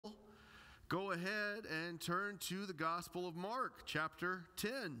go ahead and turn to the Gospel of Mark, chapter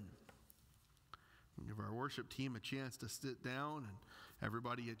 10. Give our worship team a chance to sit down and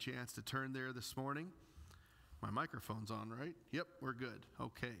everybody a chance to turn there this morning. My microphone's on, right? Yep, we're good.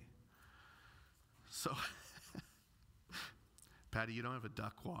 Okay. So, Patty, you don't have a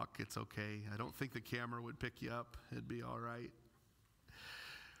duck walk. It's okay. I don't think the camera would pick you up. It'd be all right.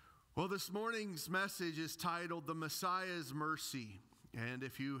 Well, this morning's message is titled The Messiah's Mercy. And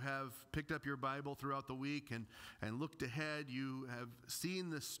if you have picked up your Bible throughout the week and looked ahead, you have seen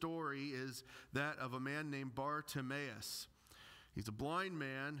the story is that of a man named Bartimaeus. He's a blind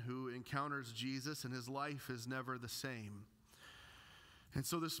man who encounters Jesus, and his life is never the same. And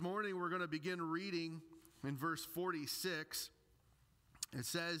so this morning we're going to begin reading in verse 46. It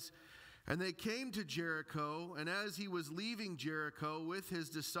says, "And they came to Jericho, and as he was leaving Jericho with his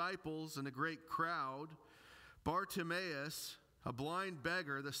disciples and a great crowd, Bartimaeus, a blind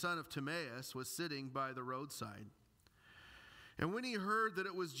beggar, the son of Timaeus, was sitting by the roadside. And when he heard that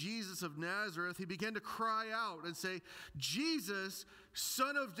it was Jesus of Nazareth, he began to cry out and say, 'Jesus,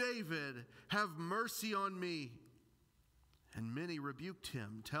 Son of David, have mercy on me.' And many rebuked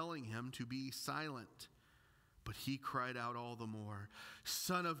him, telling him to be silent. But he cried out all the more,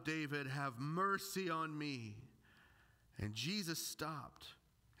 'Son of David, have mercy on me.' And Jesus stopped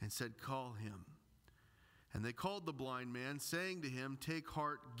and said, 'Call him.' And they called the blind man, saying to him, 'Take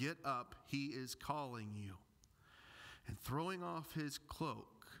heart, get up, he is calling you.' And throwing off his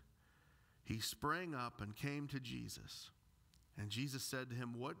cloak, he sprang up and came to Jesus. And Jesus said to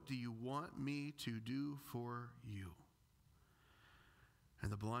him, 'What do you want me to do for you?'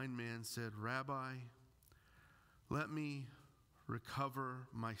 And the blind man said, 'Rabbi, let me recover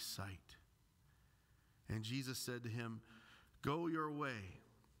my sight.' And Jesus said to him, 'Go your way.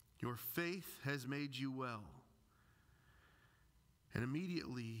 Your faith has made you well.' And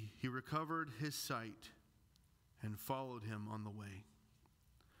immediately he recovered his sight and followed him on the way."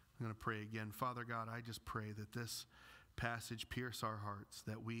 I'm going to pray again. Father God, I just pray that this passage pierce our hearts,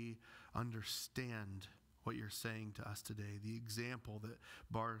 that we understand what you're saying to us today, the example that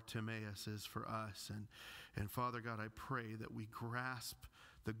Bartimaeus is for us. And Father God, I pray that we grasp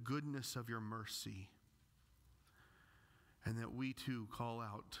the goodness of your mercy, and that we too call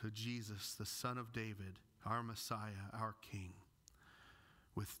out to Jesus, the Son of David, our Messiah, our King,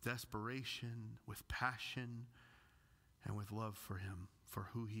 with desperation, with passion, and with love for him, for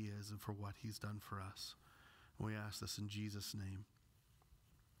who he is and for what he's done for us. And we ask this in Jesus' name.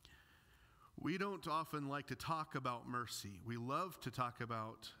 We don't often like to talk about mercy. We love to talk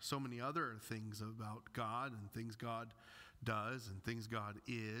about so many other things about God and things God does and things God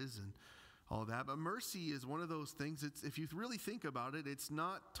is and all that. But mercy is one of those things, if you really think about it, it's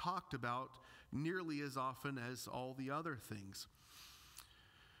not talked about nearly as often as all the other things.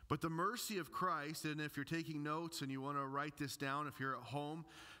 But the mercy of Christ, and if you're taking notes and you want to write this down, if you're at home,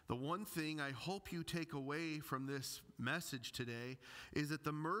 the one thing I hope you take away from this message today is that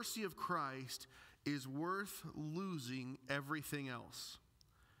the mercy of Christ is worth losing everything else.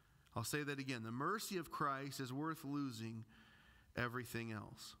 I'll say that again. The mercy of Christ is worth losing everything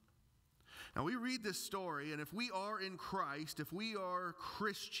else. Now we read this story, and if we are in Christ, if we are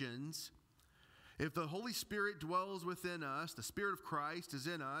Christians, if the Holy Spirit dwells within us, the Spirit of Christ is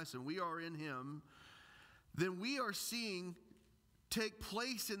in us, and we are in him, then we are seeing take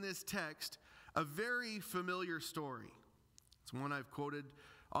place in this text a very familiar story. It's one I've quoted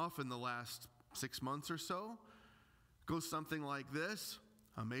often the last 6 months or so. It goes something like this: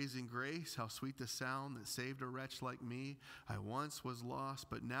 "Amazing grace, how sweet the sound that saved a wretch like me. I once was lost,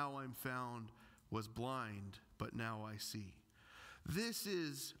 but now I'm found, was blind, but now I see." This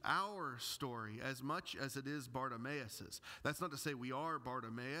is our story as much as it is Bartimaeus's. That's not to say we are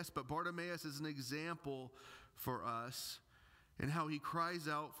Bartimaeus, but Bartimaeus is an example for us in how he cries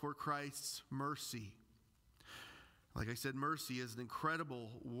out for Christ's mercy. Like I said, mercy is an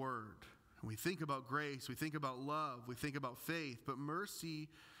incredible word. When we think about grace, we think about love, we think about faith, but mercy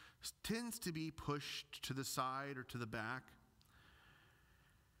tends to be pushed to the side or to the back.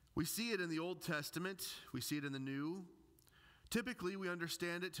 We see it in the Old Testament, we see it in the New. Typically, we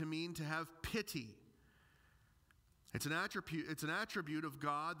understand it to mean to have pity. It's an attribute of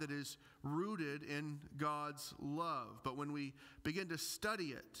God that is rooted in God's love. But when we begin to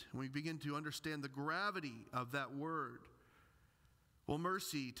study it, and we begin to understand the gravity of that word, well,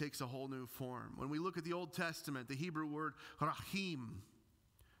 mercy takes a whole new form. When we look at the Old Testament, the Hebrew word rahim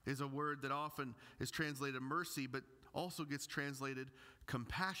is a word that often is translated mercy, but also gets translated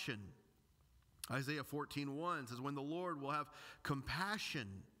compassion. Isaiah 14:1 says, "When the Lord will have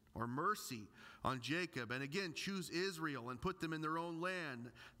compassion or mercy on Jacob, and again choose Israel and put them in their own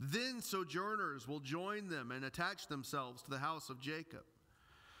land. Then sojourners will join them and attach themselves to the house of Jacob.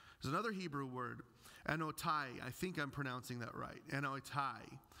 There's another Hebrew word, anotai. I think I'm pronouncing that right.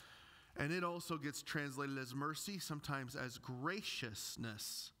 Anotai. And it also gets translated as mercy, sometimes as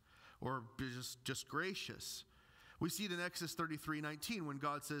graciousness, or just gracious. We see it in Exodus 33:19 when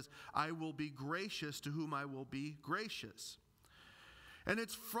God says, I will be gracious to whom I will be gracious. And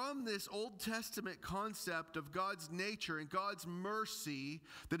it's from this Old Testament concept of God's nature and God's mercy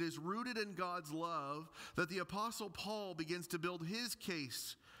that is rooted in God's love that the Apostle Paul begins to build his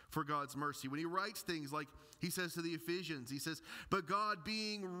case for God's mercy. When he writes things like he says to the Ephesians, he says, but God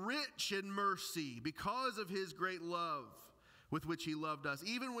being rich in mercy because of his great love with which he loved us,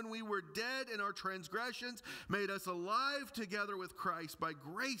 even when we were dead in our transgressions, made us alive together with Christ. By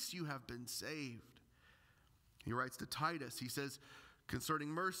grace you have been saved. He writes to Titus, he says, concerning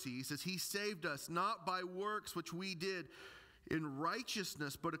mercy, he says, he saved us not by works which we did in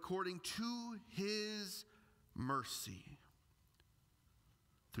righteousness, but according to his mercy,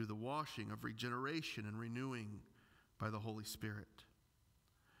 through the washing of regeneration and renewing by the Holy Spirit.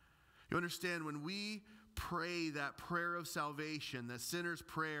 You understand, when we pray that prayer of salvation, that sinner's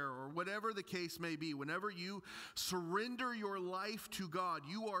prayer, or whatever the case may be, whenever you surrender your life to God,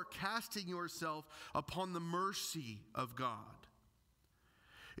 you are casting yourself upon the mercy of God.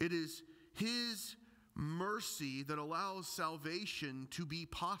 It is his mercy that allows salvation to be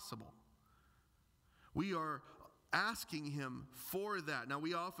possible. We are asking him for that. Now,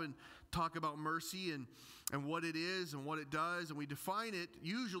 we often talk about mercy and what it is and what it does, and we define it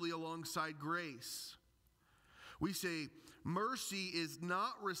usually alongside grace. We say mercy is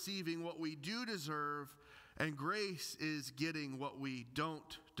not receiving what we do deserve, and grace is getting what we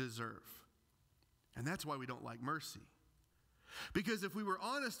don't deserve. And that's why we don't like mercy. Because if we were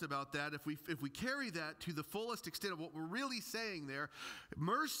honest about that, if we carry that to the fullest extent of what we're really saying there,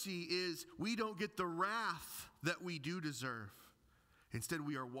 mercy is we don't get the wrath that we do deserve. Instead,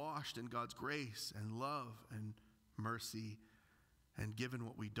 we are washed in God's grace and love and mercy and given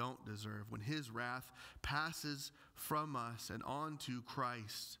what we don't deserve when his wrath passes from us and on to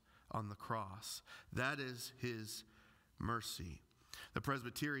Christ on the cross. That is his mercy. The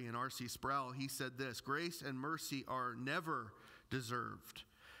Presbyterian R.C. Sproul, he said this, grace and mercy are never deserved.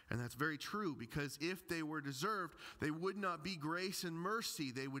 And that's very true, because if they were deserved, they would not be grace and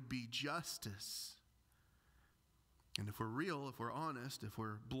mercy, they would be justice. And if we're real, if we're honest, if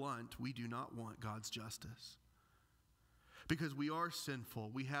we're blunt, we do not want God's justice. Because we are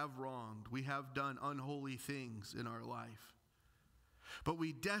sinful, we have wronged, we have done unholy things in our life. But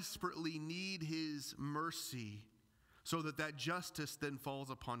we desperately need his mercy so that justice then falls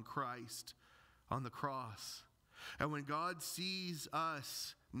upon Christ on the cross. And when God sees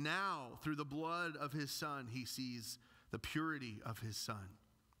us now through the blood of his Son, he sees the purity of his Son.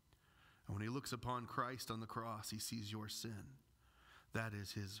 And when he looks upon Christ on the cross, he sees your sin. That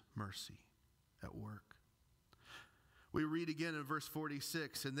is his mercy at work. We read again in verse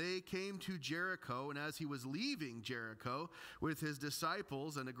 46, and they came to Jericho, and as he was leaving Jericho with his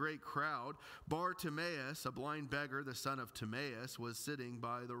disciples and a great crowd, Bartimaeus, a blind beggar, the son of Timaeus, was sitting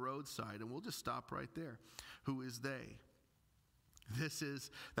by the roadside. And we'll just stop right there. Who is they?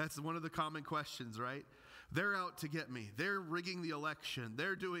 That's one of the common questions, right? They're out to get me. They're rigging the election.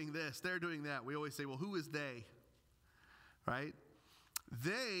 They're doing this. They're doing that. We always say, well, who is they? Right?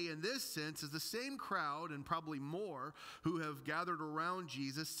 They, in this sense, is the same crowd and probably more who have gathered around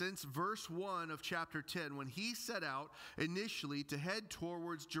Jesus since verse 1 of chapter 10 when he set out initially to head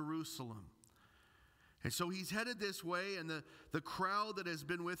towards Jerusalem. And so he's headed this way, and the crowd that has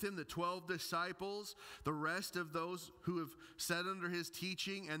been with him, the 12 disciples, the rest of those who have sat under his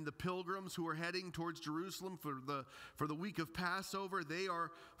teaching, and the pilgrims who are heading towards Jerusalem for the week of Passover, they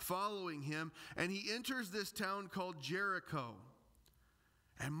are following him. And he enters this town called Jericho.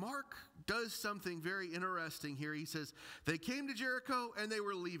 And Mark does something very interesting here. He says, they came to Jericho and they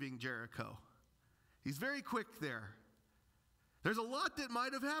were leaving Jericho. He's very quick there. There's a lot that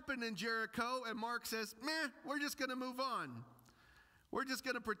might have happened in Jericho, and Mark says, we're just going to move on. We're just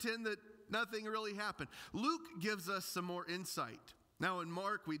going to pretend that nothing really happened. Luke gives us some more insight. Now in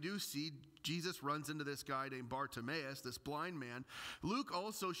Mark, we do see Jesus runs into this guy named Bartimaeus, this blind man. Luke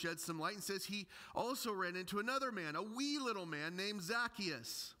also sheds some light and says he also ran into another man, a wee little man named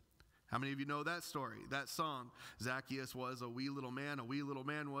Zacchaeus. How many of you know that story, that song? Zacchaeus was a wee little man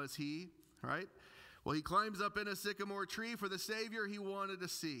was he, right? Well, he climbs up in a sycamore tree for the Savior he wanted to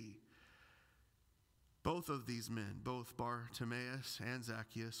see. Both of these men, both Bartimaeus and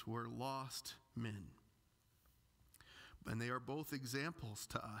Zacchaeus, were lost men. and they are both examples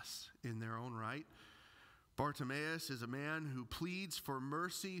to us in their own right. Bartimaeus is a man who pleads for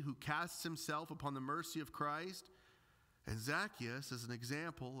mercy, who casts himself upon the mercy of Christ. And Zacchaeus is an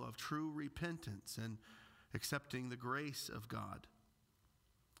example of true repentance and accepting the grace of God.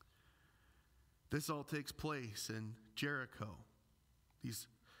 This all takes place in Jericho. These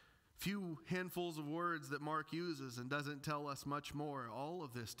few handfuls of words that Mark uses and doesn't tell us much more, all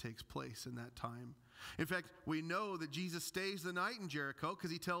of this takes place in that time. In fact, we know that Jesus stays the night in Jericho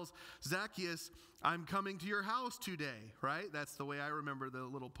because he tells Zacchaeus, I'm coming to your house today, right? That's the way I remember the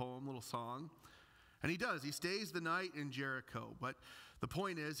little poem, little song. And he does. He stays the night in Jericho. But the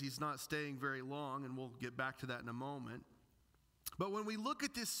point is, he's not staying very long, and we'll get back to that in a moment. But when we look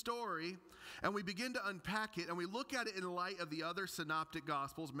at this story and we begin to unpack it and we look at it in light of the other synoptic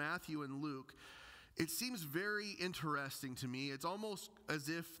gospels, Matthew and Luke, it seems very interesting to me. It's almost as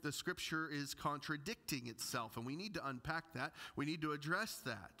if the scripture is contradicting itself, and we need to unpack that. We need to address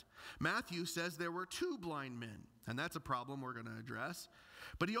that. Matthew says there were 2 blind men, and that's a problem we're going to address.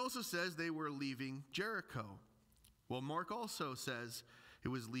 But he also says they were leaving Jericho. Well, Mark also says it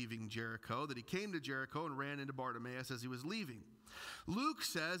was leaving Jericho, that he came to Jericho and ran into Bartimaeus as he was leaving. Luke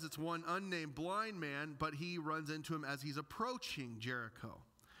says it's one unnamed blind man, but he runs into him as he's approaching Jericho.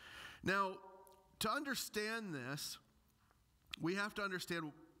 Now, to understand this, we have to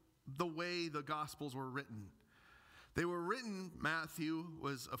understand the way the Gospels were written. They were written, Matthew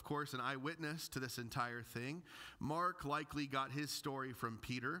was, of course, an eyewitness to this entire thing. Mark likely got his story from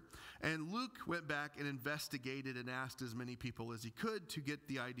Peter. And Luke went back and investigated and asked as many people as he could to get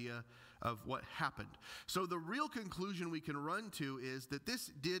the idea of what happened. So the real conclusion we can run to is that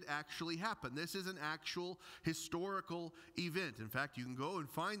this did actually happen. This is an actual historical event. In fact, you can go and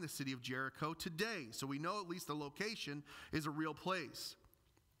find the city of Jericho today. So we know at least the location is a real place.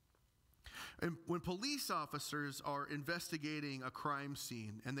 And when police officers are investigating a crime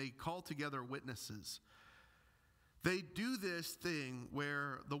scene and they call together witnesses, they do this thing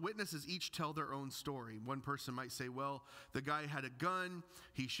where the witnesses each tell their own story. One person might say, well, the guy had a gun,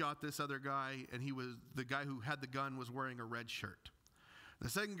 he shot this other guy, and the guy who had the gun was wearing a red shirt. The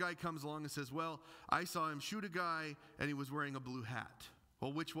second guy comes along and says, well, I saw him shoot a guy and he was wearing a blue hat.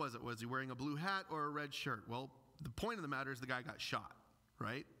 Well, which was it? Was he wearing a blue hat or a red shirt? Well, the point of the matter is the guy got shot,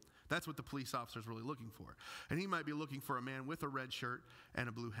 right? That's what the police officer is really looking for. And he might be looking for a man with a red shirt and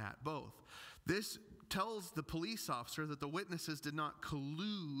a blue hat, both. This tells the police officer that the witnesses did not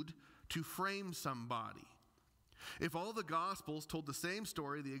collude to frame somebody. If all the Gospels told the same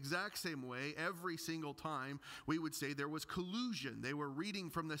story the exact same way every single time, we would say there was collusion. They were reading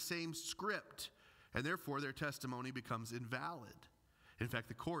from the same script, and therefore their testimony becomes invalid. In fact,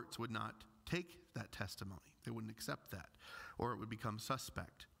 the courts would not take that testimony. They wouldn't accept that, or it would become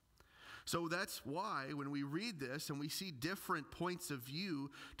suspect. So that's why when we read this and we see different points of view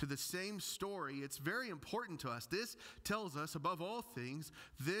to the same story, it's very important to us. This tells us, above all things,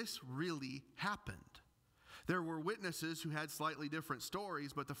 this really happened. There were witnesses who had slightly different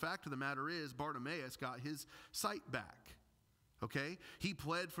stories, but the fact of the matter is Bartimaeus got his sight back. Okay? He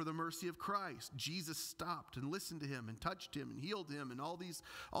pled for the mercy of Christ. Jesus stopped and listened to him and touched him and healed him, and all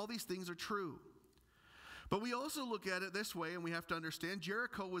these things are true. But we also look at it this way, and we have to understand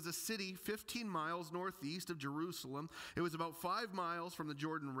Jericho was a city 15 miles northeast of Jerusalem. It was about 5 miles from the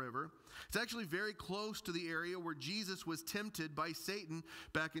Jordan River. It's actually very close to the area where Jesus was tempted by Satan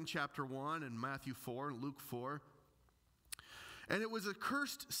back in chapter 1 and Matthew 4 and Luke 4. And it was a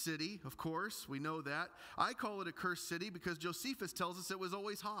cursed city, of course. We know that. I call it a cursed city because Josephus tells us it was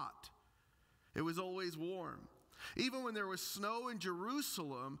always hot. It was always warm. Even when there was snow in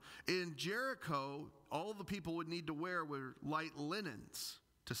Jerusalem, in Jericho, all the people would need to wear were light linens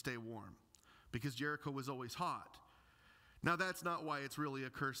to stay warm because Jericho was always hot. Now, that's not why it's really a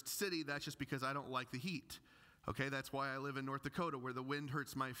cursed city. That's just because I don't like the heat. Okay, that's why I live in North Dakota where the wind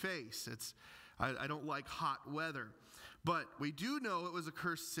hurts my face. I don't like hot weather. But we do know it was a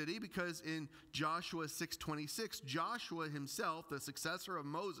cursed city because in Joshua 6:26, Joshua himself, the successor of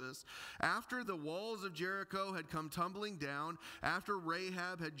Moses, after the walls of Jericho had come tumbling down, after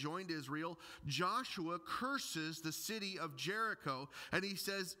Rahab had joined Israel, Joshua curses the city of Jericho, and he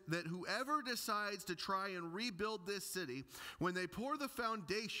says that whoever decides to try and rebuild this city, when they pour the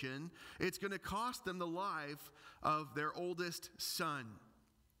foundation, it's going to cost them the life of their oldest son.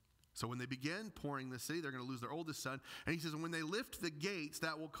 So when they begin pouring the city, they're going to lose their oldest son. And he says, when they lift the gates,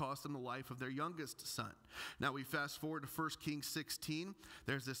 that will cost them the life of their youngest son. Now we fast forward to 1 Kings 16.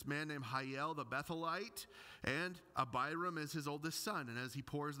 There's this man named Hiel the Bethelite, and Abiram is his oldest son. And as he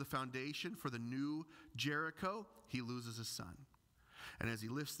pours the foundation for the new Jericho, he loses his son. And as he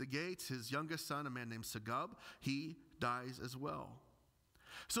lifts the gates, his youngest son, a man named Segub, he dies as well.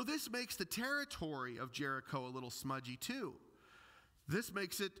 So this makes the territory of Jericho a little smudgy too. This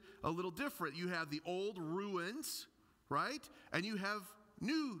makes it a little different. You have the old ruins, right? And you have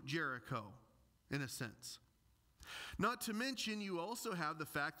new Jericho, in a sense. Not to mention, you also have the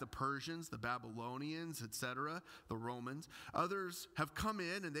fact the Persians, the Babylonians, etc., the Romans, others have come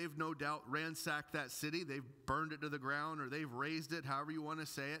in and they've no doubt ransacked that city. They've burned it to the ground, or they've razed it, however you want to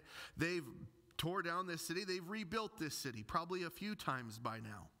say it. They've tore down this city. They've rebuilt this city, probably a few times by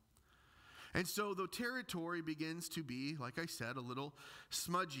now. And so the territory begins to be, like I said, a little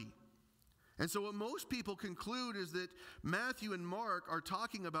smudgy. And so what most people conclude is that Matthew and Mark are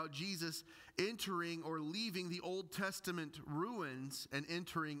talking about Jesus entering or leaving the Old Testament ruins and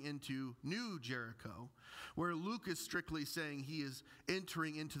entering into New Jericho, where Luke is strictly saying he is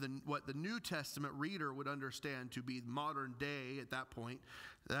entering into what the New Testament reader would understand to be modern day at that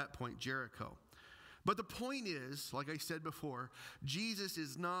point Jericho. But the point is, like I said before, Jesus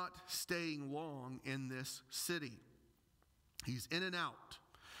is not staying long in this city. He's in and out.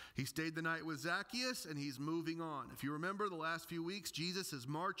 He stayed the night with Zacchaeus, and he's moving on. If you remember the last few weeks, Jesus is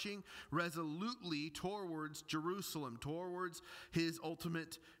marching resolutely towards Jerusalem, towards his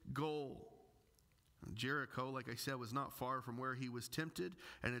ultimate goal. And Jericho, like I said, was not far from where he was tempted,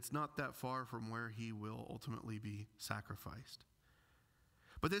 and it's not that far from where he will ultimately be sacrificed.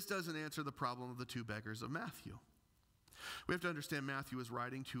 But this doesn't answer the problem of the two beggars of Matthew. We have to understand Matthew is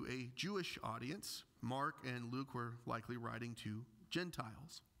writing to a Jewish audience. Mark and Luke were likely writing to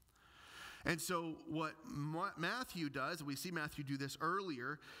Gentiles. And so what Matthew does, we see Matthew do this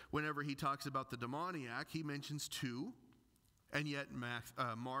earlier, whenever he talks about the demoniac, he mentions two, and yet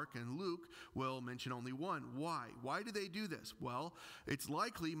Mark and Luke will mention only one. Why? Why do they do this? Well, it's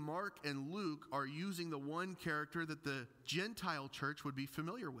likely Mark and Luke are using the one character that the Gentile church would be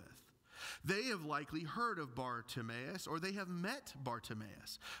familiar with. They have likely heard of Bartimaeus, or they have met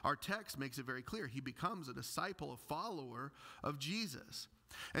Bartimaeus. Our text makes it very clear. He becomes a disciple, a follower of Jesus.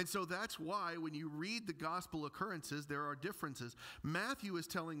 And so that's why when you read the gospel occurrences, there are differences. Matthew is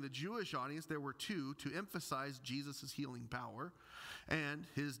telling the Jewish audience there were two to emphasize Jesus' healing power and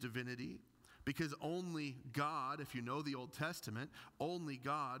his divinity, because only God, if you know the Old Testament, only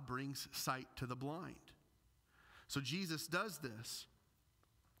God brings sight to the blind. So Jesus does this.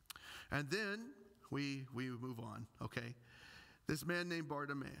 And then we move on, okay? This man named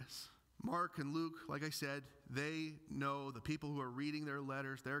Bartimaeus. Mark and Luke, like I said, they know, the people who are reading their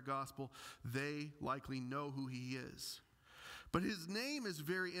letters, their gospel, they likely know who he is. But his name is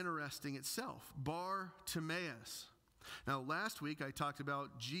very interesting itself, Bartimaeus. Now, last week I talked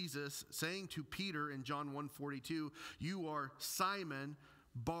about Jesus saying to Peter in John 1:42, "You are Simon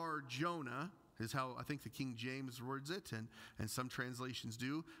Bar-Jonah," is how I think the King James words it, and some translations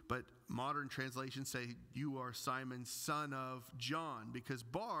do. But modern translations say, "You are Simon, son of John," because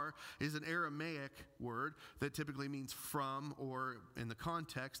bar is an Aramaic word that typically means from, or in the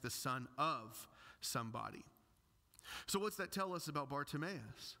context, the son of somebody. So what's that tell us about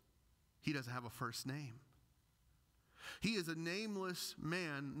Bartimaeus? He doesn't have a first name. He is a nameless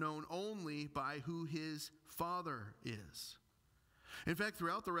man known only by who his father is. In fact,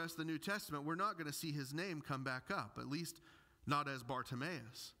 throughout the rest of the New Testament, we're not going to see his name come back up, at least not as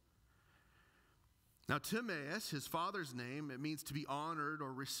Bartimaeus. Now, Timaeus, his father's name, it means to be honored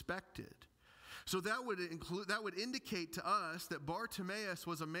or respected. So that would indicate to us that Bartimaeus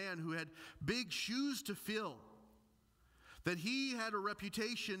was a man who had big shoes to fill, that he had a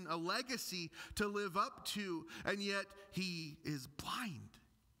reputation, a legacy to live up to, and yet he is blind.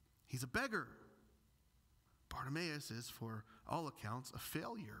 He's a beggar. Bartimaeus is, for all accounts, a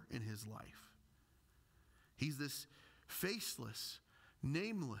failure in his life. He's this faceless,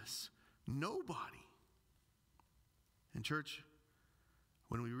 nameless nobody. And church,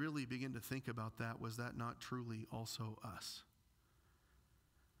 when we really begin to think about that, was that not truly also us?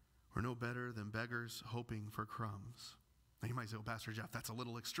 We're no better than beggars hoping for crumbs. Now you might say, "Oh, Pastor Jeff, that's a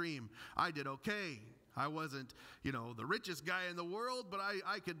little extreme. I did okay. I wasn't, the richest guy in the world, but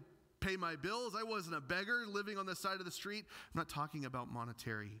I could pay my bills. I wasn't a beggar living on the side of the street." I'm not talking about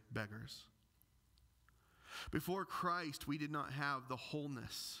monetary beggars. Before Christ, we did not have the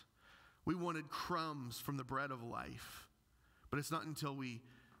wholeness. We wanted crumbs from the bread of life. But it's not until we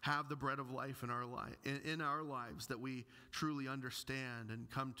have the bread of life in our lives that we truly understand and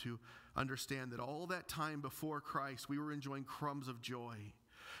come to understand that all that time before Christ, we were enjoying crumbs of joy,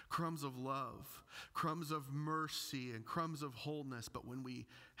 crumbs of love, crumbs of mercy, and crumbs of wholeness. But when we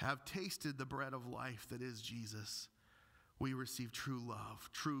have tasted the bread of life that is Jesus, we receive true love,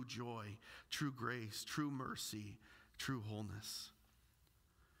 true joy, true grace, true mercy, true wholeness.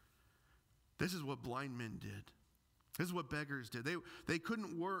 This is what blind men did. This is what beggars did. They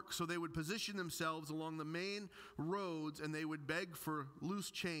couldn't work, so they would position themselves along the main roads and they would beg for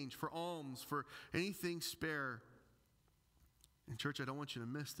loose change, for alms, for anything spare. And church, I don't want you to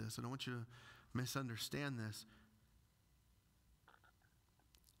miss this. I don't want you to misunderstand this.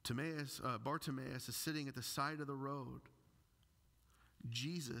 Bartimaeus is sitting at the side of the road.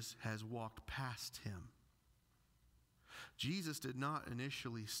 Jesus has walked past him. Jesus did not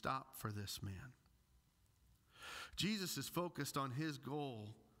initially stop for this man. Jesus is focused on his goal,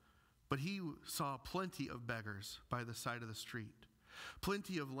 but he saw plenty of beggars by the side of the street,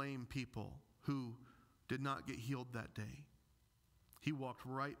 plenty of lame people who did not get healed that day. He walked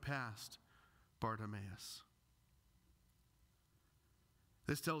right past Bartimaeus.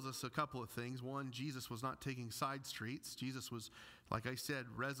 This tells us a couple of things. One, Jesus was not taking side streets. Jesus was, like I said,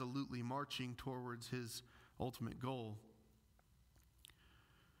 resolutely marching towards his ultimate goal.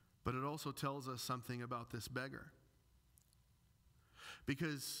 But it also tells us something about this beggar.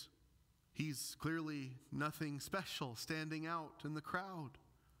 Because he's clearly nothing special standing out in the crowd.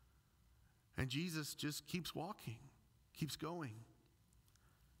 And Jesus just keeps walking, keeps going.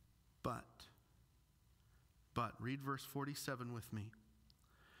 But, read verse 47 with me.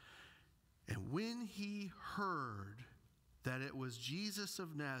 And when he heard that it was Jesus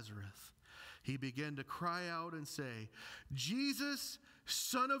of Nazareth, he began to cry out and say, Jesus,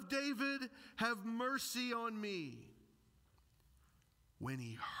 Son of David, have mercy on me. When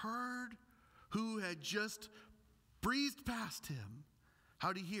he heard who had just breezed past him,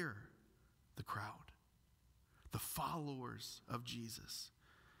 how did he hear? The crowd, the followers of Jesus.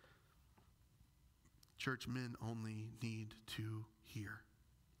 Church, men only need to hear.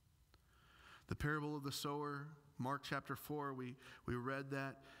 The parable of the sower, Mark chapter 4, we read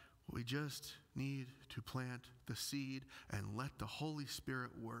that. We just need to plant the seed and let the Holy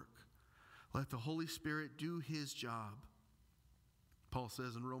Spirit work. Let the Holy Spirit do his job. Paul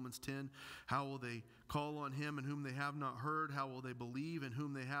says in Romans 10, how will they call on him in whom they have not heard? How will they believe in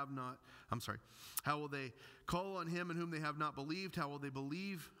whom they have not? How will they call on him in whom they have not believed? How will they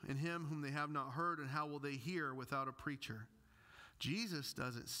believe in him whom they have not heard? And how will they hear without a preacher? Jesus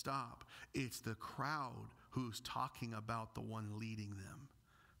doesn't stop. It's the crowd who's talking about the one leading them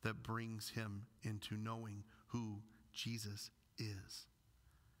that brings him into knowing who Jesus is.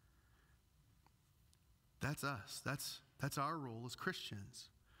 That's us. That's our role as Christians.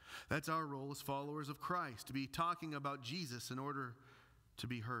 That's our role as followers of Christ, to be talking about Jesus in order to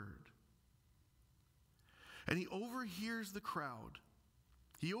be heard. And he overhears the crowd.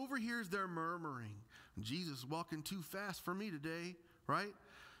 He overhears their murmuring. Jesus is walking too fast for me today, right?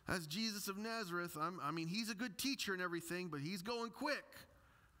 That's Jesus of Nazareth. He's a good teacher and everything, but he's going quick.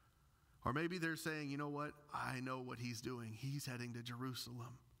 Or maybe they're saying, you know what? I know what he's doing. He's heading to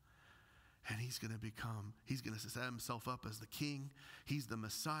Jerusalem. And he's going to set himself up as the king. He's the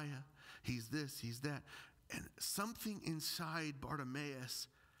Messiah. He's this, he's that. And something inside Bartimaeus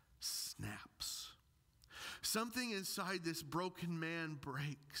snaps. Something inside this broken man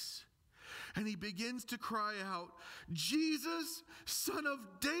breaks. And he begins to cry out, Jesus, Son of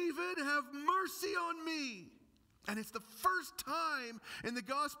David, have mercy on me. And it's the first time in the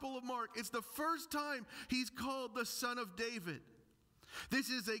Gospel of Mark, it's the first time he's called the Son of David. This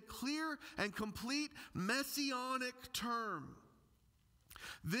is a clear and complete messianic term.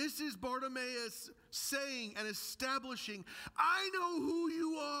 This is Bartimaeus saying and establishing, I know who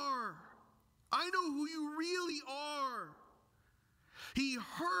you are. I know who you really are. He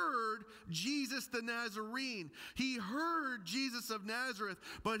heard Jesus the Nazarene. He heard Jesus of Nazareth,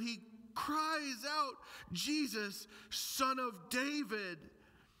 but he cries out, Jesus, Son of David.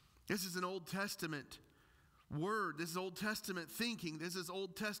 This is an Old Testament word. This is Old Testament thinking. This is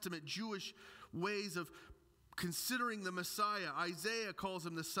Old Testament Jewish ways of considering the Messiah. Isaiah calls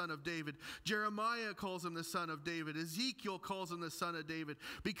him the Son of David. Jeremiah calls him the Son of David. Ezekiel calls him the Son of David,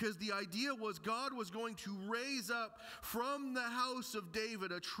 because the idea was God was going to raise up from the house of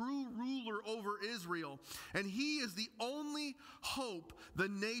David a true ruler over Israel, and he is the only hope the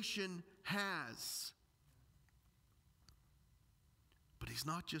nation has. But he's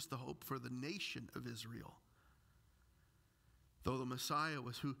not just the hope for the nation of Israel. Though the Messiah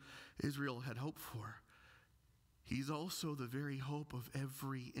was who Israel had hoped for, he's also the very hope of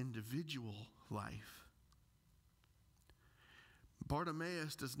every individual life.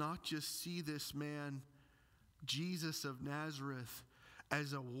 Bartimaeus does not just see this man, Jesus of Nazareth,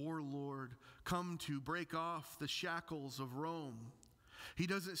 as a warlord come to break off the shackles of Rome. He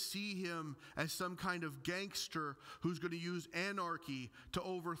doesn't see him as some kind of gangster who's going to use anarchy to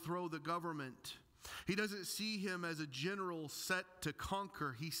overthrow the government. He doesn't see him as a general set to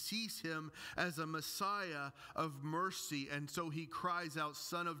conquer. He sees him as a Messiah of mercy. And so he cries out,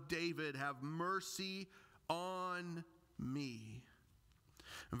 "Son of David, have mercy on me."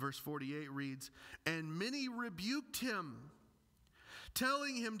 And verse 48 reads, "And many rebuked him,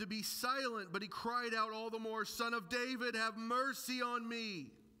 telling him to be silent, but he cried out all the more, 'Son of David, have mercy on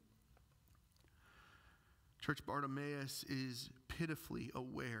me.'" Church, Bartimaeus is pitifully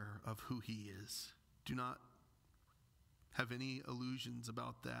aware of who he is. Do not have any illusions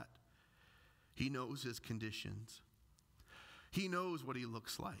about that. He knows his conditions. He knows what he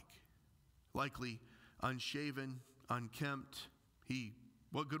looks like. Likely unshaven, unkempt.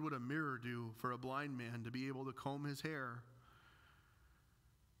 What good would a mirror do for a blind man to be able to comb his hair?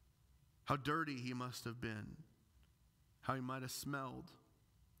 How dirty he must have been. How he might have smelled.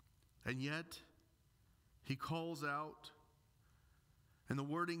 And yet, he calls out, and the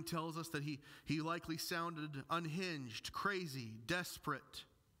wording tells us that he likely sounded unhinged, crazy, desperate.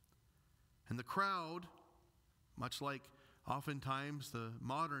 And the crowd, much like oftentimes the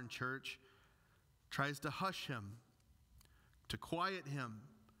modern church, tries to hush him, to quiet him.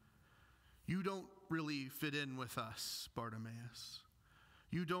 "You don't really fit in with us, Bartimaeus.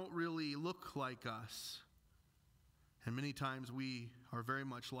 You don't really look like us." And many times we are very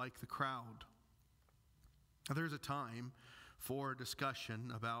much like the crowd. Now, there's a time for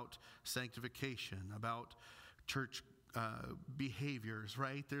discussion about sanctification, about church behaviors,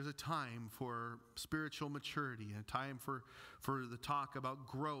 right? There's a time for spiritual maturity, a time for the talk about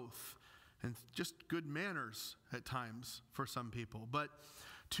growth and just good manners at times for some people. But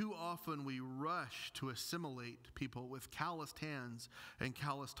too often we rush to assimilate people with calloused hands and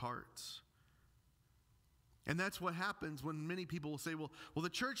calloused hearts. And that's what happens when many people will say, well, the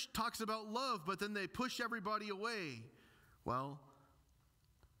church talks about love, but then they push everybody away. Well,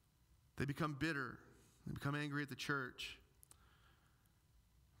 they become bitter. They become angry at the church.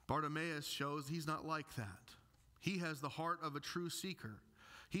 Bartimaeus shows he's not like that. He has the heart of a true seeker.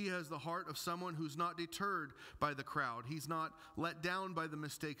 He has the heart of someone who's not deterred by the crowd. He's not let down by the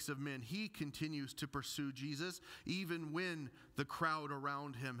mistakes of men. He continues to pursue Jesus even when the crowd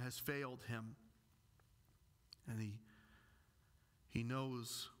around him has failed him. And he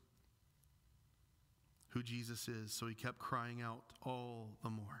knows who Jesus is, so he kept crying out all the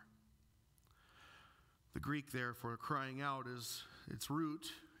more. The Greek there for crying out its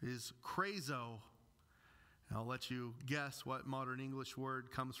root is krazo. And I'll let you guess what modern English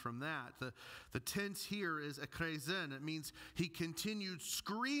word comes from that. The tense here is ekrezen. It means he continued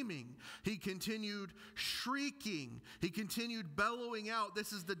screaming. He continued shrieking. He continued bellowing out.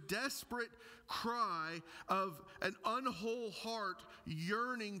 This is the desperate cry of an unwhole heart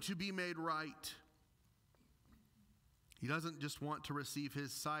yearning to be made right. He doesn't just want to receive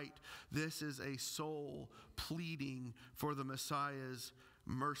his sight. This is a soul pleading for the Messiah's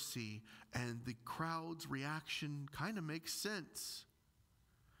mercy. And the crowd's reaction kind of makes sense.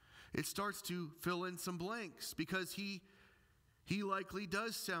 It starts to fill in some blanks because he likely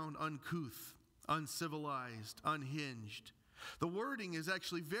does sound uncouth, uncivilized, unhinged. The wording is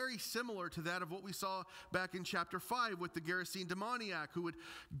actually very similar to that of what we saw back in chapter 5 with the Gerasene demoniac who would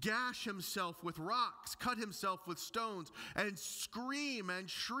gash himself with rocks, cut himself with stones, and scream and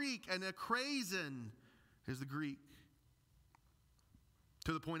shriek, and ekrezen is the Greek.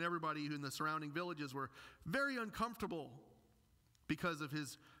 To the point everybody in the surrounding villages were very uncomfortable because of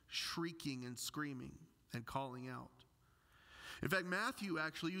his shrieking and screaming and calling out. In fact, Matthew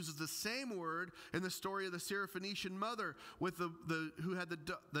actually uses the same word in the story of the Syrophoenician mother with who had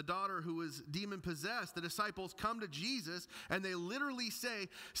the daughter who was demon-possessed. The disciples come to Jesus and they literally say,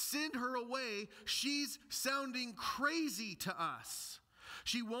 "Send her away. She's sounding crazy to us.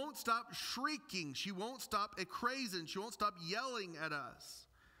 She won't stop shrieking. She won't stop ekrezen. She won't stop yelling at us."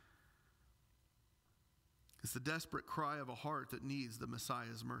 It's the desperate cry of a heart that needs the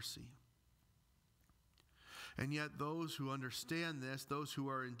Messiah's mercy. And yet those who understand this, those who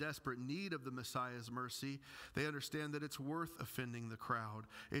are in desperate need of the Messiah's mercy, they understand that it's worth offending the crowd.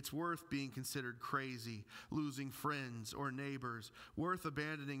 It's worth being considered crazy, losing friends or neighbors, worth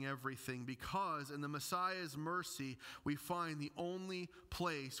abandoning everything, because in the Messiah's mercy, we find the only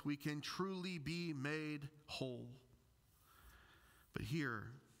place we can truly be made whole. But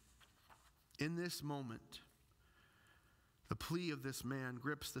here, in this moment, the plea of this man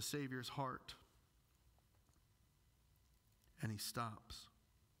grips the Savior's heart. And he stops.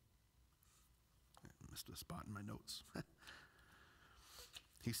 I missed a spot in my notes.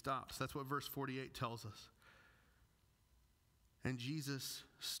 He stops. That's what verse 48 tells us. And Jesus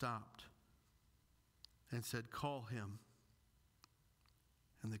stopped and said, "Call him."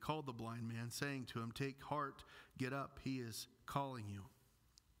 And And they called the blind man, saying to him, "Take heart, get up, he is calling you."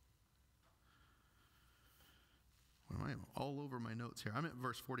 Well, I'm all over my notes here. I'm at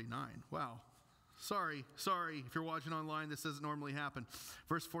verse 49. Wow. Sorry. If you're watching online, this doesn't normally happen.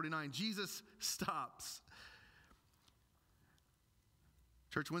 Verse 49, Jesus stops.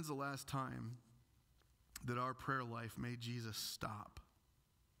 Church, when's the last time that our prayer life made Jesus stop?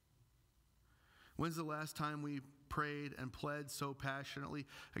 When's the last time we prayed and pled so passionately?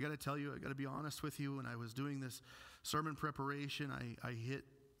 I got to tell you, I got to be honest with you. When I was doing this sermon preparation, I hit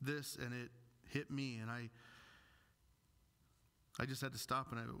this and it hit me. And I just had to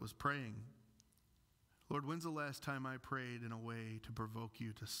stop and I was praying. Lord, when's the last time I prayed in a way to provoke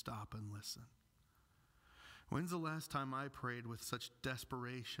you to stop and listen? When's the last time I prayed with such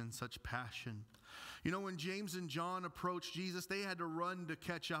desperation, such passion? You know, when James and John approached Jesus, they had to run to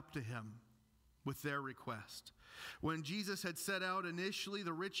catch up to him with their request. When Jesus had set out initially,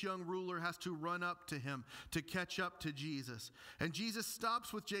 the rich young ruler has to run up to him to catch up to Jesus. And Jesus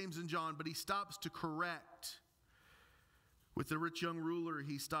stops with James and John, but he stops to correct. With the rich young ruler,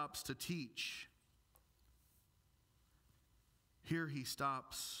 he stops to teach. Here he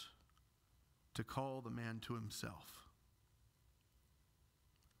stops to call the man to himself.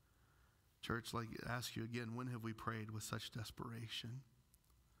 Church, like I ask you again, when have we prayed with such desperation?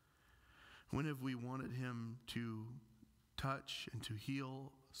 When have we wanted him to touch and to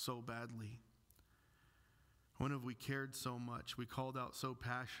heal so badly? When have we cared so much? We called out so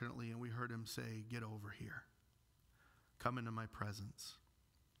passionately and we heard him say, "Get over here. Come into my presence."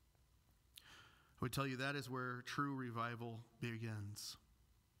 I would tell you that is where true revival begins.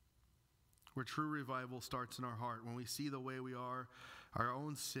 Where true revival starts in our heart. When we see the way we are, our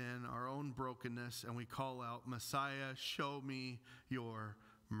own sin, our own brokenness, and we call out, "Messiah, show me your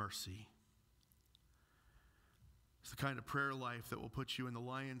mercy." It's the kind of prayer life that will put you in the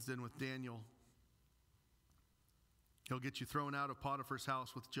lion's den with Daniel. It'll get you thrown out of Potiphar's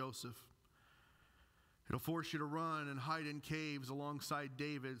house with Joseph. It'll force you to run and hide in caves alongside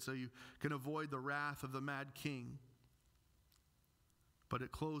David so you can avoid the wrath of the mad king. But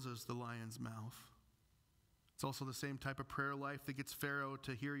it closes the lion's mouth. It's also the same type of prayer life that gets Pharaoh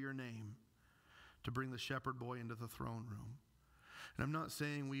to hear your name, to bring the shepherd boy into the throne room. And I'm not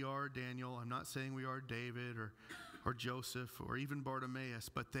saying we are Daniel. I'm not saying we are David or Joseph or even Bartimaeus,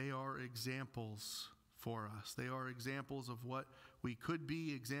 but they are examples for us. They are examples of what we could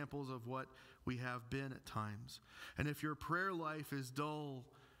be, examples of what we have been at times. And if your prayer life is dull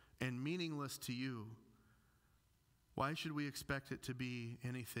and meaningless to you, why should we expect it to be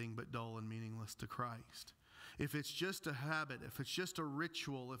anything but dull and meaningless to Christ? If it's just a habit, if it's just a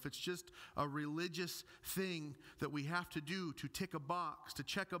ritual, if it's just a religious thing that we have to do to tick a box, to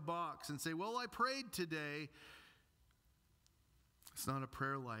check a box and say, "Well, I prayed today," it's not a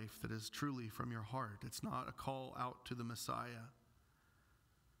prayer life that is truly from your heart. It's not a call out to the Messiah.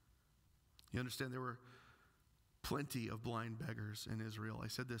 You understand, there were plenty of blind beggars in Israel. I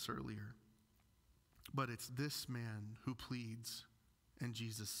said this earlier. But it's this man who pleads, and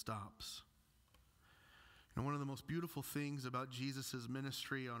Jesus stops. And one of the most beautiful things about Jesus'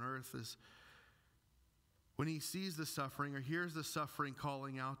 ministry on earth is when he sees the suffering or hears the suffering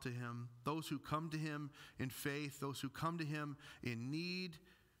calling out to him, those who come to him in faith, those who come to him in need,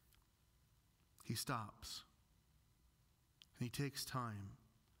 he stops. And he takes time.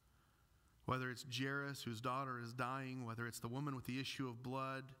 Whether it's Jairus, whose daughter is dying, whether it's the woman with the issue of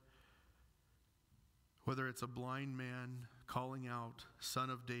blood, whether it's a blind man calling out, "Son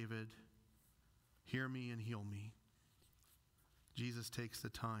of David, hear me and heal me." Jesus takes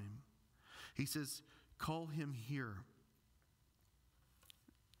the time. He says, "Call him here."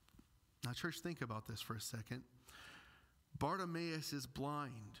 Now, church, think about this for a second. Bartimaeus is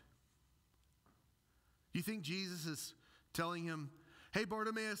blind. You think Jesus is telling him, "Hey,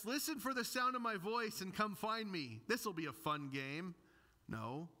 Bartimaeus, listen for the sound of my voice and come find me. This will be a fun game"?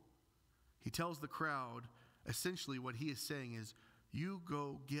 No. He tells the crowd, essentially what he is saying is, "You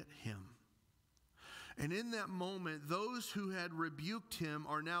go get him." And in that moment, those who had rebuked him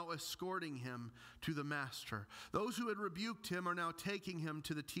are now escorting him to the master. Those who had rebuked him are now taking him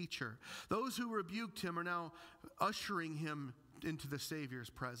to the teacher. Those who rebuked him are now ushering him into the Savior's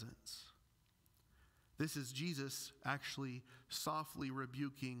presence. This is Jesus actually softly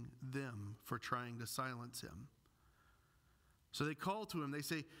rebuking them for trying to silence him. So they call to him. They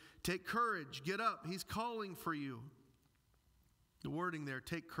say, "Take courage, get up. He's calling for you." The wording there,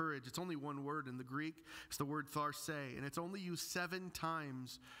 "take courage," it's only one word in the Greek. It's the word tharsē, and it's only used 7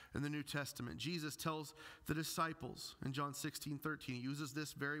 times in the New Testament. Jesus tells the disciples in John 16:13, he uses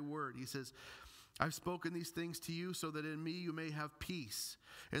this very word. He says, I've spoken these things to you so that in me you may have peace.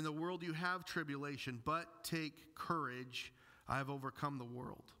 In the world you have tribulation, but take courage. I have overcome the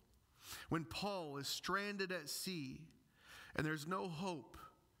world. When Paul is stranded at sea and there's no hope,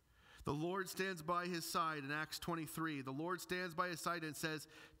 the Lord stands by his side in Acts 23. The Lord stands by his side and says,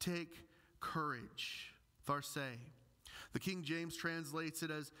 take courage. Tharsei. The King James translates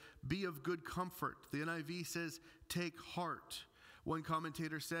it as be of good comfort. The NIV says take heart. One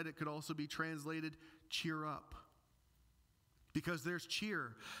commentator said it could also be translated cheer up. Because there's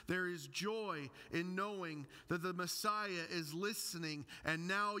cheer, there is joy in knowing that the Messiah is listening and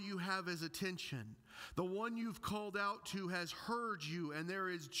now you have his attention. The one you've called out to has heard you, and there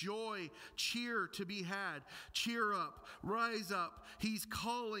is joy, cheer to be had. Cheer up, rise up. He's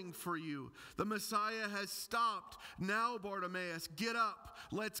calling for you. The Messiah has stopped. Now, Bartimaeus, get up.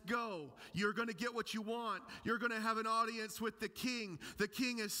 Let's go. You're going to get what you want. You're going to have an audience with the king. The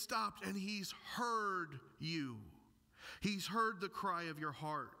king has stopped, and he's heard you. He's heard the cry of your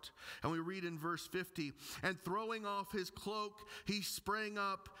heart. And we read in verse 50, and throwing off his cloak, he sprang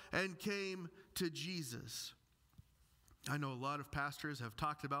up and came to Jesus. I know a lot of pastors have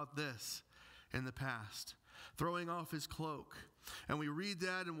talked about this in the past, throwing off his cloak. And we read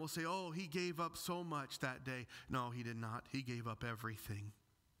that and we'll say, oh, he gave up so much that day. No, he did not. He gave up everything.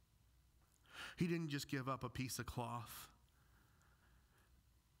 He didn't just give up a piece of cloth.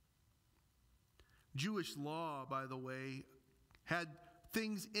 Jewish law, by the way, had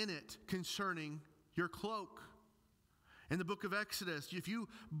things in it concerning your cloak. In the book of Exodus, if you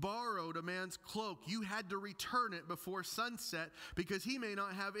borrowed a man's cloak, you had to return it before sunset because he may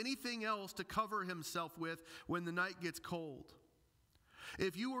not have anything else to cover himself with when the night gets cold.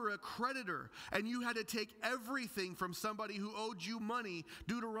 If you were a creditor and you had to take everything from somebody who owed you money,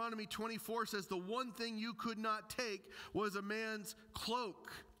 Deuteronomy 24 says the one thing you could not take was a man's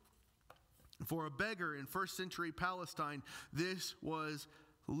cloak. For a beggar in first century Palestine, this was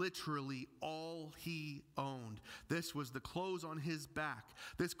literally all he owned. This was the clothes on his back.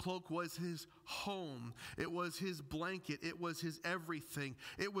 This cloak was his home. It was his blanket. It was his everything.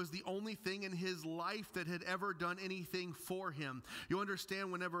 It was the only thing in his life that had ever done anything for him. You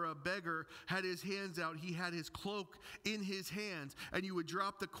understand, whenever a beggar had his hands out, he had his cloak in his hands, and you would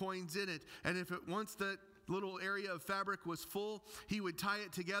drop the coins in it. And if it once that little area of fabric was full, he would tie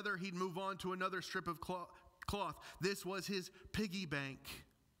it together. He'd move on to another strip of cloth. This was his piggy bank.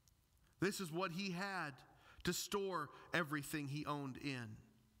 This is what he had to store everything he owned in.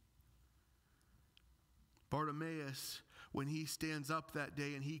 Bartimaeus, when he stands up that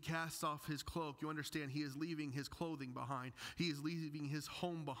day and he casts off his cloak, you understand he is leaving his clothing behind. He is leaving his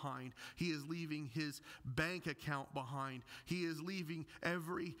home behind. He is leaving his bank account behind. He is leaving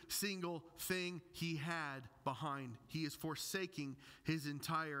every single thing he had behind. He is forsaking his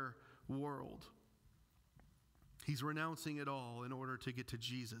entire world. He's renouncing it all in order to get to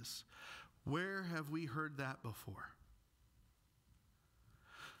Jesus. Where have we heard that before?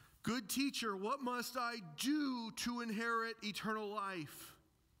 Good teacher, what must I do to inherit eternal life?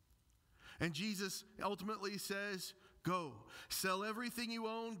 And Jesus ultimately says, go, sell everything you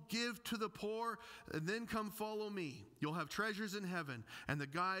own, give to the poor, and then come follow me. You'll have treasures in heaven. And the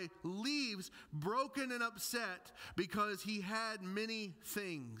guy leaves broken and upset because he had many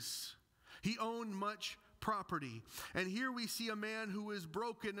things. He owned much property. And here we see a man who is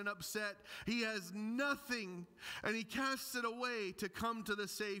broken and upset. He has nothing, and he casts it away to come to the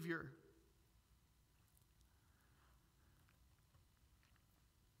Savior.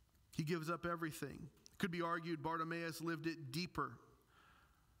 He gives up everything. It could be argued Bartimaeus lived it deeper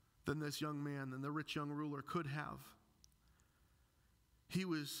than this young man, than the rich young ruler could have. He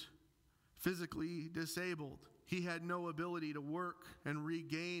was physically disabled. He had no ability to work and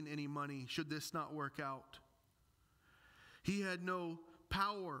regain any money should this not work out. He had no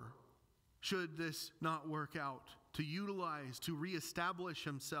power should this not work out to utilize, to reestablish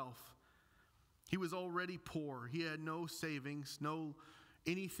himself. He was already poor. He had no savings, no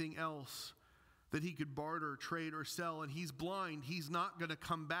anything else that he could barter, trade, or sell. And he's blind. He's not going to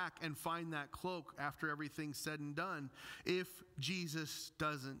come back and find that cloak after everything's said and done if Jesus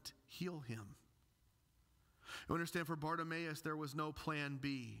doesn't heal him. You understand, for Bartimaeus, there was no plan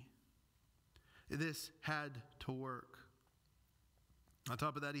B. This had to work. On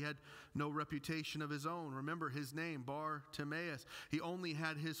top of that, he had no reputation of his own. Remember his name, Bartimaeus. He only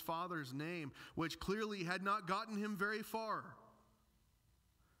had his father's name, which clearly had not gotten him very far.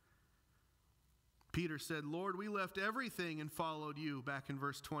 Peter said, Lord, we left everything and followed you, back in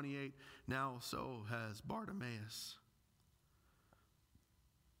verse 28. Now so has Bartimaeus.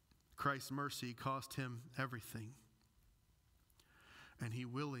 Christ's mercy cost him everything. and he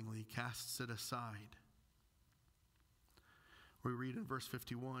willingly casts it aside. We read in verse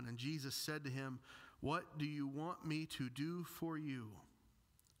 51, and Jesus said to him, "What do you want me to do for you?"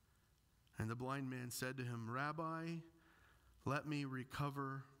 And the blind man said to him, "Rabbi, let me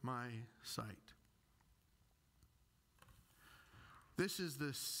recover my sight." This is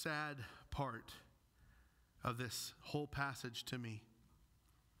the sad part of this whole passage to me.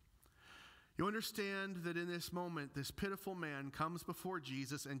 You understand that in this moment, this pitiful man comes before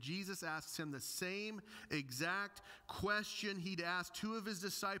Jesus, and Jesus asks him the same exact question he'd asked two of his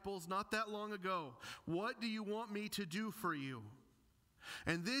disciples not that long ago. "What do you want me to do for you?"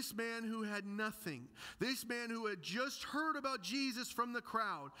 And this man who had nothing, this man who had just heard about Jesus from the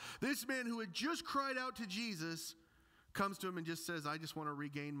crowd, this man who had just cried out to Jesus, comes to him and just says, "I just want to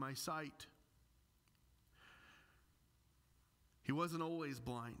regain my sight." He wasn't always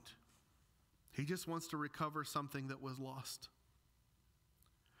blind. He just wants to recover something that was lost.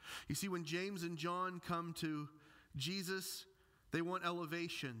 You see, when James and John come to Jesus, they want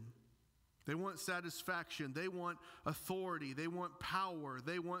elevation. They want satisfaction. They want authority. They want power.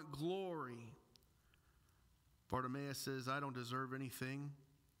 They want glory. Bartimaeus says, "I don't deserve anything.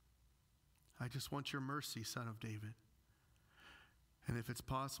 I just want your mercy, Son of David. And if it's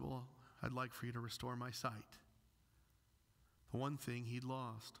possible, I'd like for you to restore my sight." The one thing he'd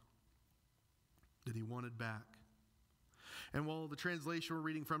lost, that he wanted back. And while the translation we're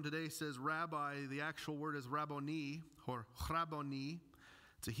reading from today says rabbi, the actual word is rabboni, or rabboni.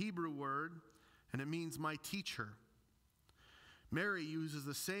 It's a Hebrew word, and it means my teacher. Mary uses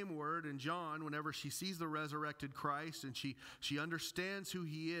the same word in John whenever she sees the resurrected Christ, and she understands who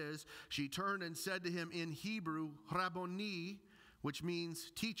he is. She turned and said to him in Hebrew, rabboni, which means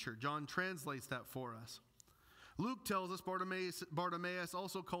teacher. John translates that for us. Luke tells us Bartimaeus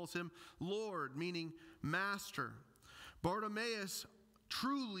also calls him Lord, meaning master. Bartimaeus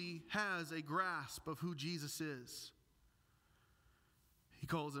truly has a grasp of who Jesus is. He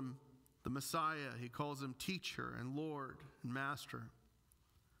calls him the Messiah. He calls him teacher and Lord and master.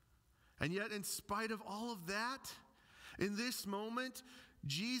 And yet, in spite of all of that, in this moment,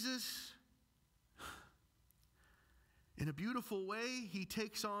 Jesus, in a beautiful way, he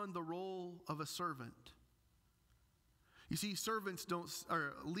takes on the role of a servant. You see, servants don't,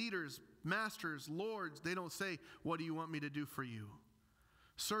 or leaders, masters, lords, they don't say, "What do you want me to do for you?"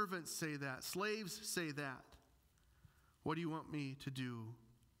 Servants say that. Slaves say that. "What do you want me to do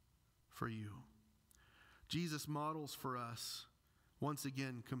for you?" Jesus models for us, once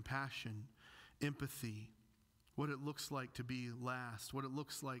again, compassion, empathy, what it looks like to be last, what it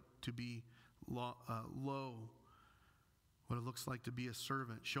looks like to be low, what it looks like to be a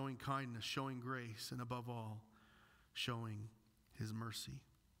servant, showing kindness, showing grace, and above all, showing his mercy.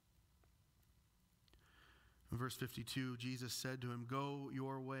 In verse 52, Jesus said to him, "Go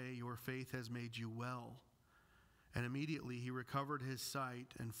your way, your faith has made you well." And immediately he recovered his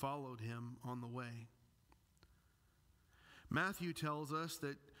sight and followed him on the way. Matthew tells us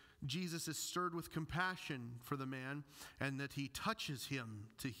that Jesus is stirred with compassion for the man and that he touches him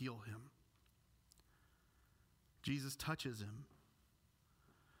to heal him. Jesus touches him.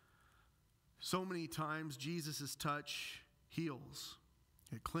 So many times, Jesus' touch heals.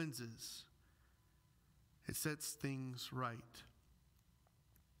 It cleanses. It sets things right.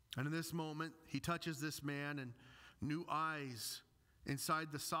 And in this moment, he touches this man, and new eyes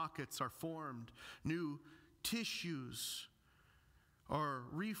inside the sockets are formed. New tissues are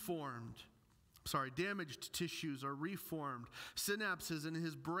reformed. Damaged tissues are reformed. Synapses in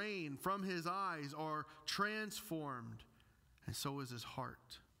his brain from his eyes are transformed. And so is his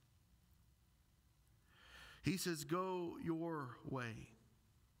heart. He says, "Go your way."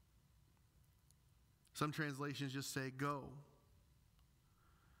 Some translations just say, "Go."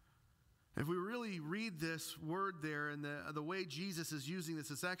 If we really read this word there and the way Jesus is using this,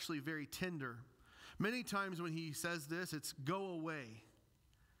 it's actually very tender. Many times when he says this, it's "go away."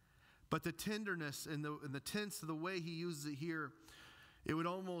 But the tenderness and the tense of the way he uses it here, it would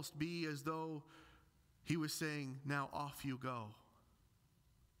almost be as though he was saying, "Now off you go."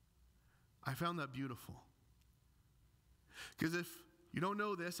 I found that beautiful. Because if you don't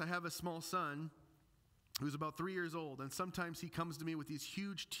know this, I have a small son who's about 3 years old, and sometimes he comes to me with these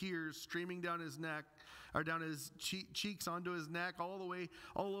huge tears streaming down his neck, or down his cheeks onto his neck, all the way,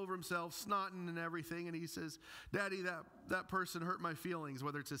 all over himself, snotting and everything, and he says, "Daddy, that person hurt my feelings,"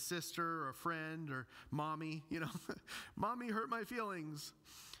 whether it's a sister or a friend or mommy, "Mommy hurt my feelings."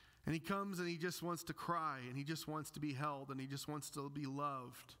 And he comes and he just wants to cry, and he just wants to be held, and he just wants to be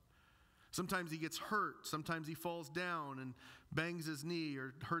loved. Sometimes he gets hurt. Sometimes he falls down and bangs his knee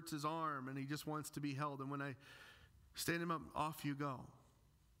or hurts his arm, and he just wants to be held. And when I Stand him up, off you go.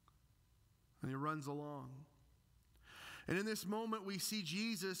 And he runs along. And in this moment, we see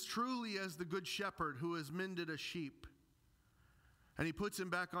Jesus truly as the good shepherd who has mended a sheep. And he puts him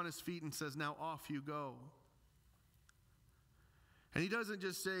back on his feet and says, now off you go. And he doesn't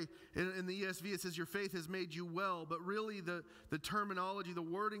just say, in the ESV it says, your faith has made you well. But really the terminology, the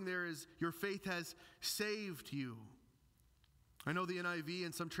wording there is, your faith has saved you. I know the NIV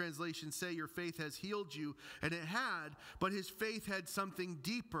and some translations say your faith has healed you, and it had, but his faith had something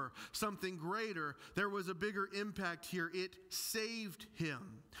deeper, something greater. There was a bigger impact here. It saved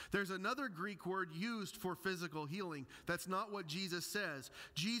him. There's another Greek word used for physical healing. That's not what Jesus says.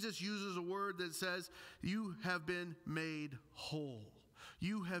 Jesus uses a word that says, you have been made whole.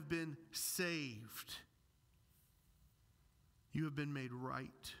 You have been saved. You have been made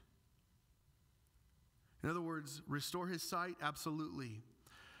right. In other words, restore his sight? Absolutely.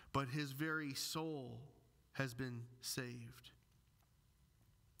 But his very soul has been saved.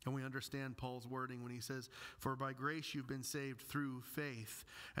 And we understand Paul's wording when he says, for by grace you've been saved through faith.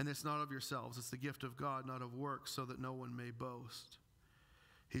 And it's not of yourselves, it's the gift of God, not of works, so that no one may boast.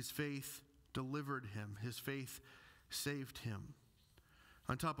 His faith delivered him. His faith saved him.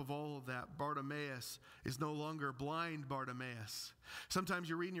 On top of all of that, Bartimaeus is no longer blind Bartimaeus. Sometimes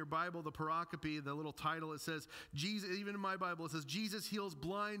you read in your Bible, the pericope, the little title, it says, Jesus, even in my Bible, it says, Jesus heals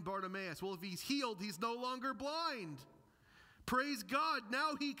blind Bartimaeus. Well, if he's healed, he's no longer blind. Praise God,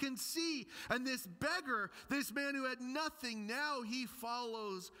 now he can see. And this beggar, this man who had nothing, now he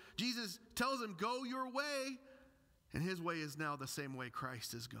follows. Jesus tells him, go your way. And his way is now the same way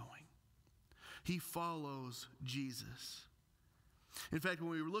Christ is going. He follows Jesus. In fact,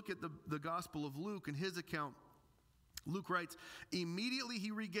 when we look at the Gospel of Luke and his account, Luke writes, immediately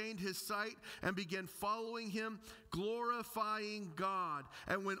he regained his sight and began following him, glorifying God.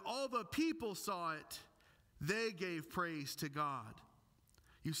 And when all the people saw it, they gave praise to God.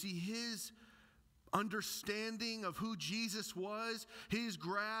 You see, his understanding of who Jesus was, his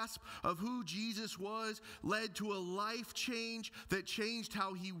grasp of who Jesus was, led to a life change that changed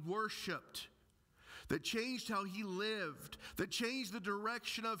how he worshiped, that changed how he lived, that changed the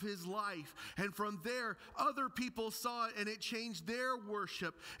direction of his life. And from there, other people saw it and it changed their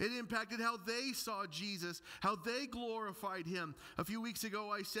worship. It impacted how they saw Jesus, how they glorified him. A few weeks ago,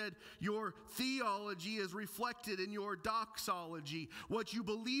 I said, your theology is reflected in your doxology. What you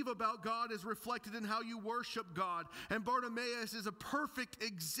believe about God is reflected in how you worship God. And Bartimaeus is a perfect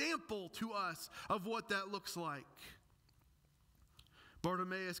example to us of what that looks like.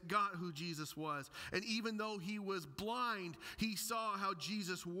 Bartimaeus got who Jesus was. And even though he was blind, he saw how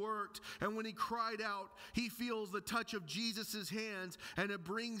Jesus worked. And when he cried out, he feels the touch of Jesus' hands, and it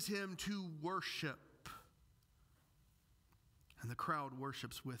brings him to worship. And the crowd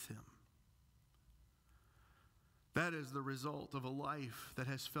worships with him. That is the result of a life that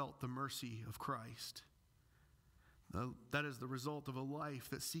has felt the mercy of Christ. That is the result of a life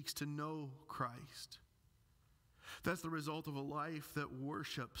that seeks to know Christ. That's the result of a life that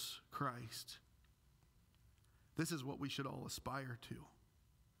worships Christ. This is what we should all aspire to.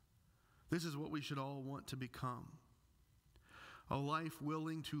 This is what we should all want to become. A life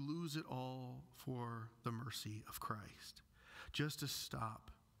willing to lose it all for the mercy of Christ. Just to stop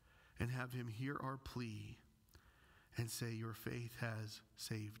and have him hear our plea and say, your faith has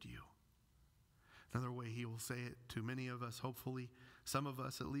saved you. Another way he will say it to many of us, hopefully, some of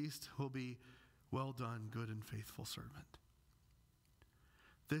us at least, will be, well done, good and faithful servant.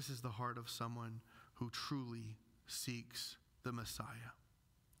 This is the heart of someone who truly seeks the Messiah.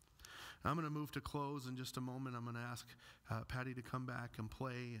 I'm going to move to close in just a moment. I'm going to ask Patty to come back and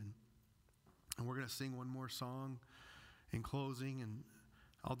play, and we're going to sing one more song in closing, and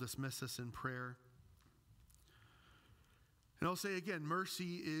I'll dismiss us in prayer. And I'll say again,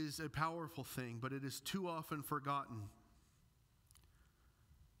 mercy is a powerful thing, but it is too often forgotten.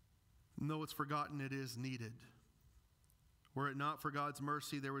 And though it's forgotten, it is needed. Were it not for God's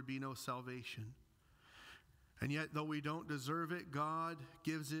mercy, there would be no salvation. And yet, though we don't deserve it, God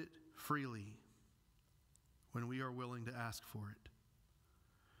gives it freely when we are willing to ask for it.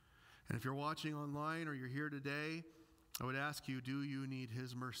 And if you're watching online or you're here today, I would ask you, do you need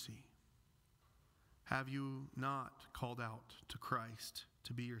his mercy? Have you not called out to Christ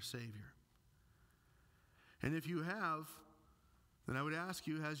to be your Savior? And if you have, then I would ask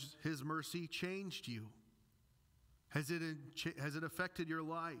you, has his mercy changed you? Has it affected your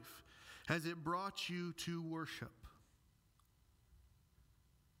life? Has it brought you to worship?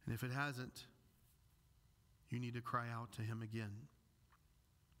 And if it hasn't, you need to cry out to him again.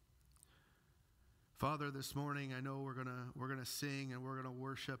 Father, this morning I know we're gonna sing and we're gonna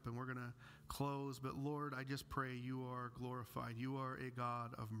worship and we're gonna close, but Lord, I just pray you are glorified. You are a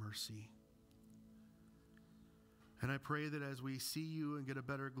God of mercy. And I pray that as we see you and get a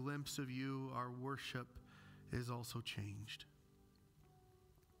better glimpse of you, our worship is also changed.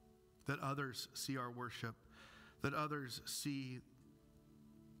 That others see our worship, that others see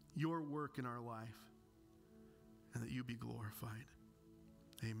your work in our life, and that you be glorified.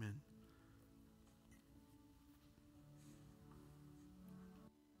 Amen.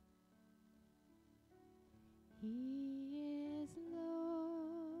 He is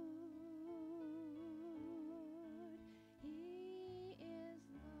Lord. He is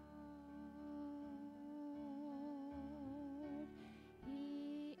Lord.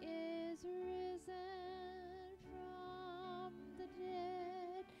 He is risen from the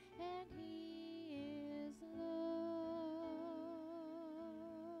dead, and He is Lord.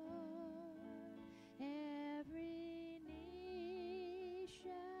 Every knee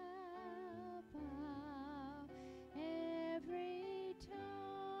shall bow, every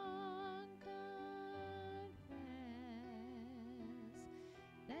tongue confess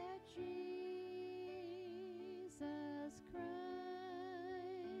that Jesus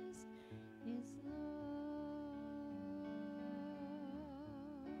Christ is Lord.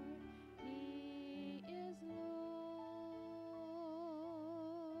 He is Lord.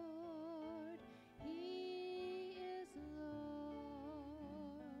 He is Lord.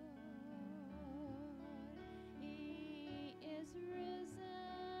 He is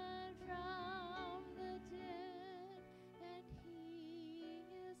risen from the dead, and He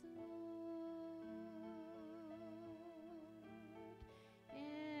is Lord.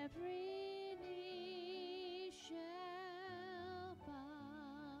 Every knee shall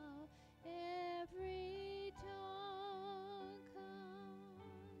bow, every tongue confess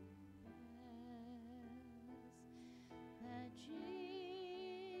that Jesus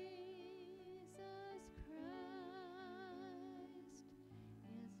Christ is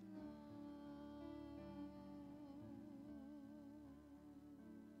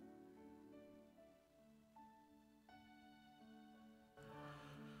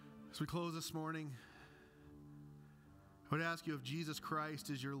As we close this morning, I would ask you if Jesus Christ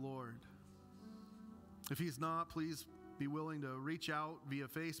is your Lord. If He's not, please be willing to reach out via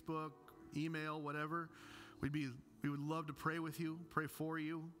Facebook, email, whatever. We would love to pray with you, pray for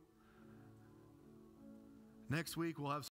you. Next week we'll have